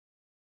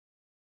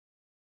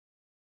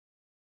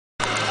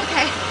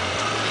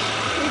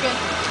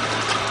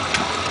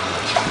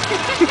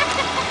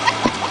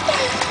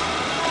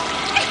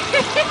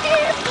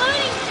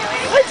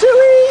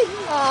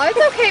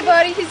okay,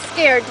 buddy. He's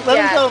scared. Let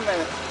him go a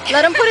minute.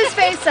 Let him put his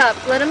face up.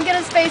 Let him get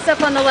his face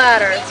up on the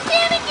ladder. He's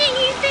panicking.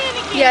 He's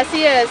panicking. Yes,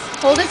 he is.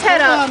 Hold his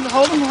head up.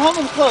 Hold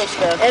him close,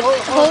 Dad.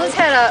 Hold his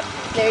head up.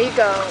 There you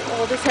go.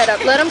 Hold his head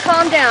up. Let him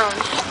calm down.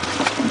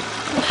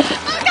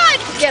 Oh, God.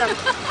 Get him.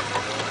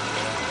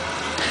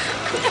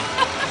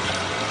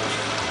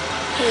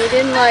 He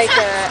didn't like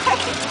it.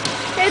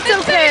 It's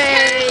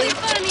okay.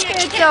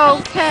 It's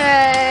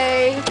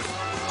okay.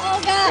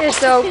 Oh, God.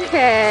 It's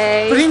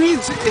okay. But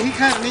he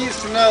kind of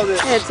needs to know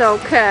that. It's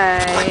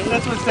okay.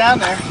 That's what's down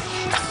there.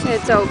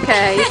 It's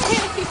okay.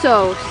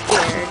 So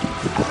scared.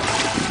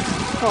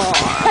 Oh,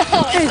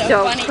 it's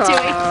so funny,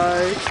 Tewi.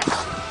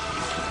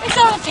 It's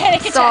all a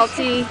panic attack.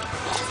 Salty.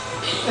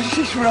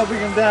 She's rubbing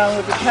him down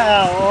with the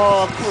towel.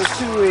 Oh, poor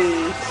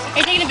Tewi. Are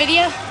you taking a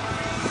video?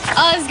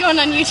 Oh, it's going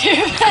on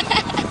YouTube.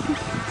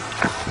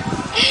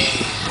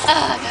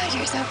 Oh, God,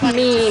 you're so funny.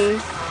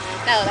 Mean.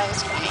 No, that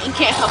was funny. You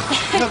can't help it.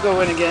 He'll go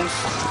in again.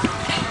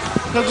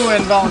 He'll go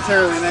in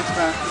voluntarily next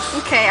time.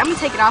 Okay, I'm gonna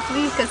take it off of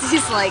him because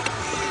he's like,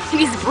 he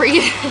needs to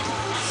breathe.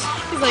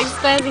 He's like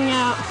spazzing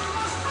out.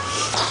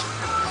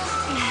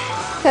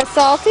 Is that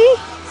salty?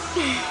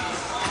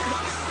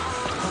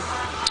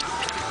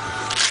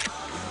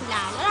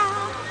 La la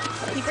la.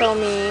 That's so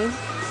mean.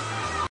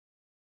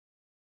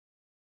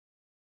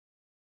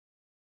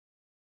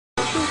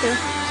 Okay.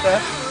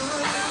 Steph?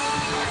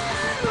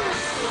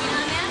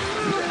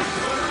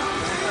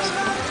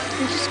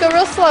 Just go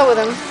real slow with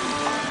him.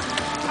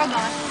 Hold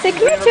on. Say,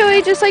 come here,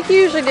 Tewi, just like you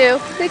usually do.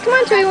 Say, come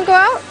on, Tewi, you want to go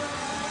out?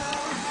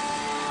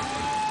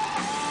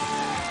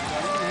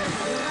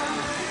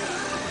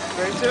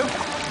 Ready to?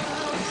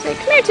 Say,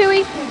 come here,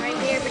 Tewi. Right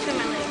here between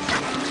my legs.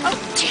 Oh,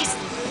 jeez.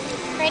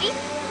 Ready?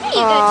 There you go,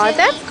 Aw, Tewi.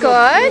 that's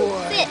good.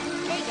 Sit.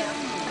 There you go.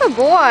 Good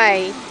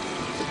boy.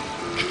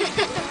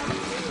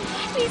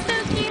 He's so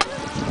cute.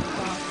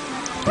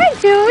 Hi,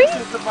 Tewi.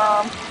 This is the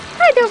mom.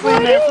 Hi, good Just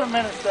leave there for a boy.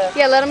 minute, Steph.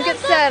 Yeah, let him get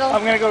settled.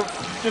 I'm gonna go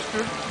just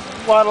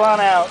waddle on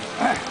out.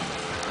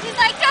 He's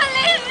like, don't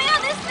let him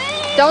out this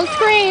thing. Don't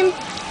scream.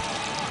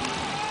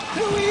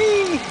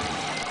 Tewi!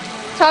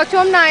 Talk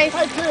to him nice.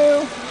 Hi,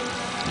 Tew.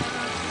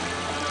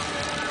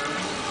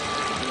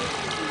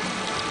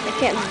 I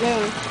can't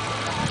zoom.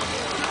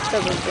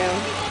 Doesn't zoom.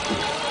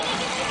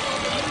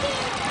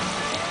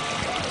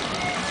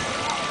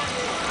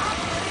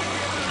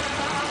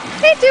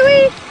 Hey,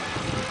 Tewi.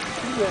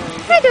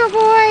 Hey, good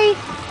boy.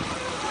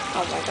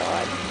 Oh my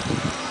God.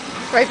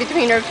 Right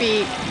between her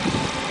feet.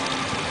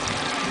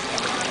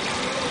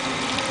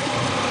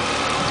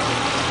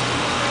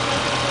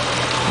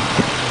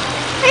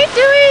 Hey,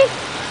 Tewi.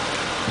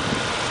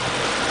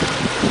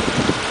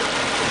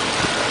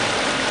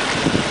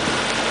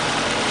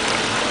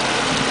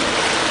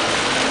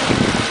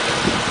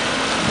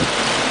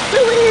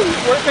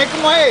 Make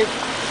him wave.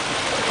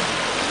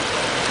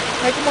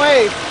 Make him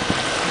wave.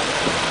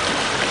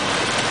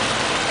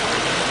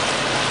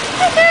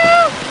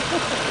 Hello.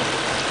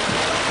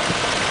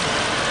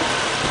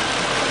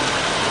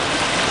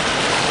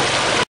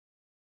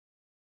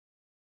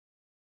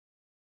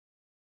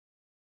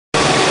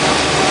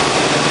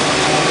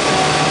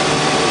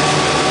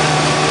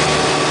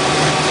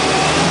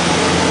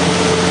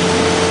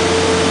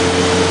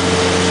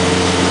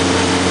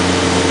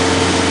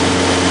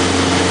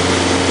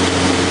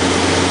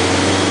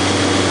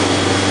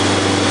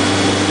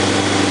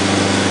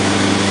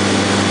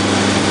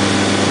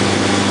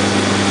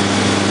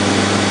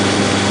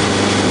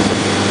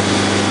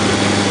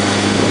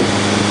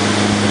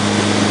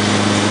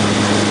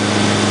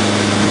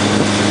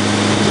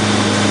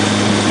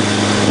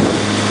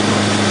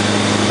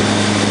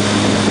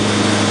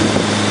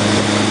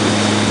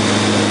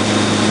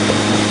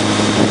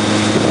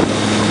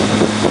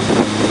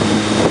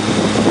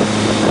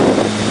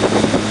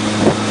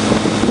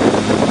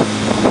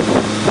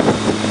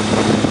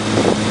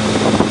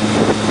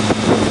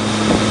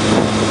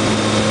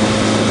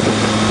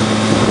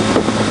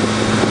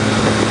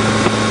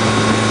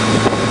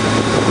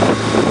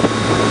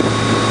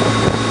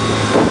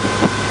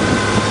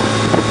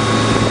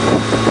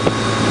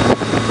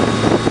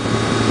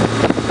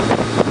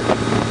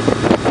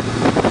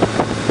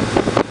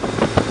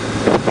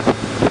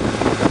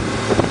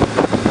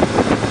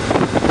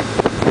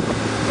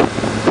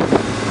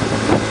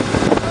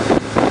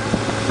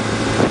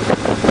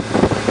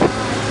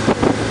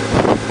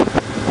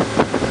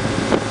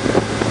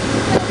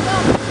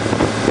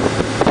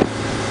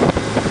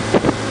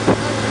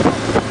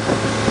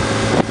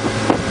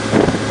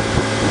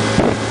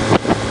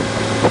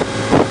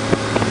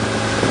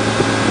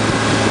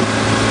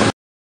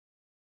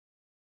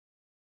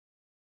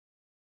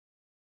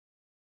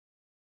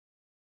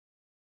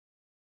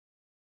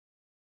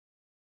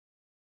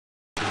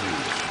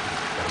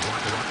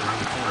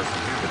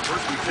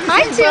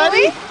 Hi,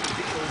 Tewi.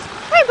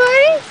 Hi,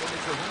 buddy.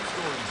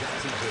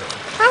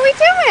 How we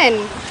doing?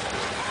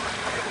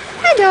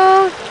 Hi,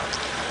 dog.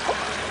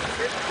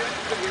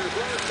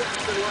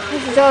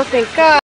 This is all, thank God.